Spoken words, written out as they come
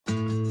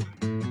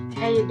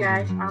Hey you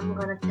guys, I'm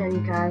gonna tell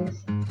you guys,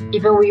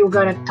 even we're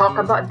gonna talk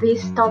about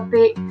this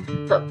topic,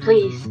 but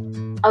please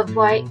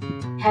avoid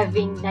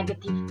having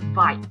negative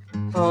vibe.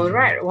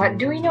 Alright, what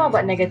do we know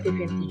about negative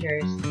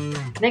integers?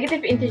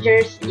 Negative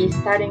integers is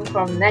starting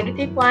from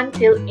 -1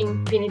 till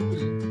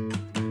infinity.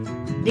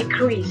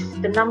 Decrease,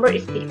 the number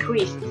is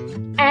decreased.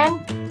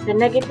 And the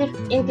negative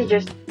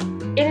integers,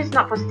 it is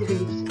not positive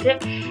integers, okay?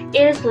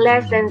 It is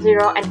less than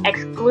 0 and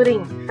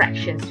excluding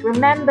fractions.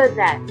 Remember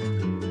that.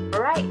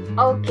 Alright,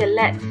 okay,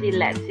 let's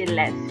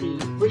see.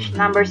 Which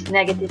numbers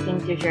negative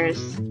integers?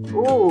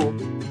 Ooh,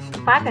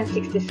 5 and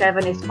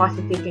 67 is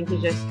positive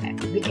integers.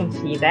 We can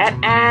see that.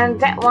 And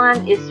that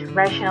one is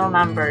rational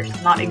numbers,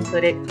 not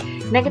included.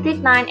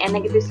 -9 and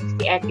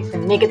 -68 is the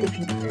negative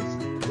integers.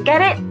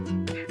 Get it?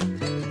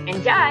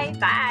 Enjoy!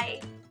 Bye!